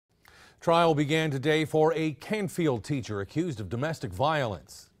Trial began today for a Canfield teacher accused of domestic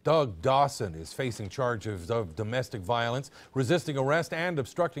violence. Doug Dawson is facing charges of domestic violence, resisting arrest, and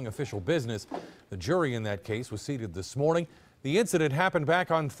obstructing official business. The jury in that case was seated this morning. The incident happened back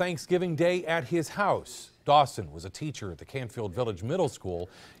on Thanksgiving Day at his house. Dawson was a teacher at the Canfield Village Middle School.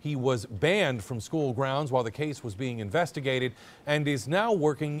 He was banned from school grounds while the case was being investigated and is now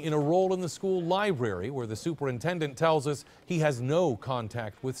working in a role in the school library, where the superintendent tells us he has no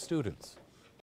contact with students.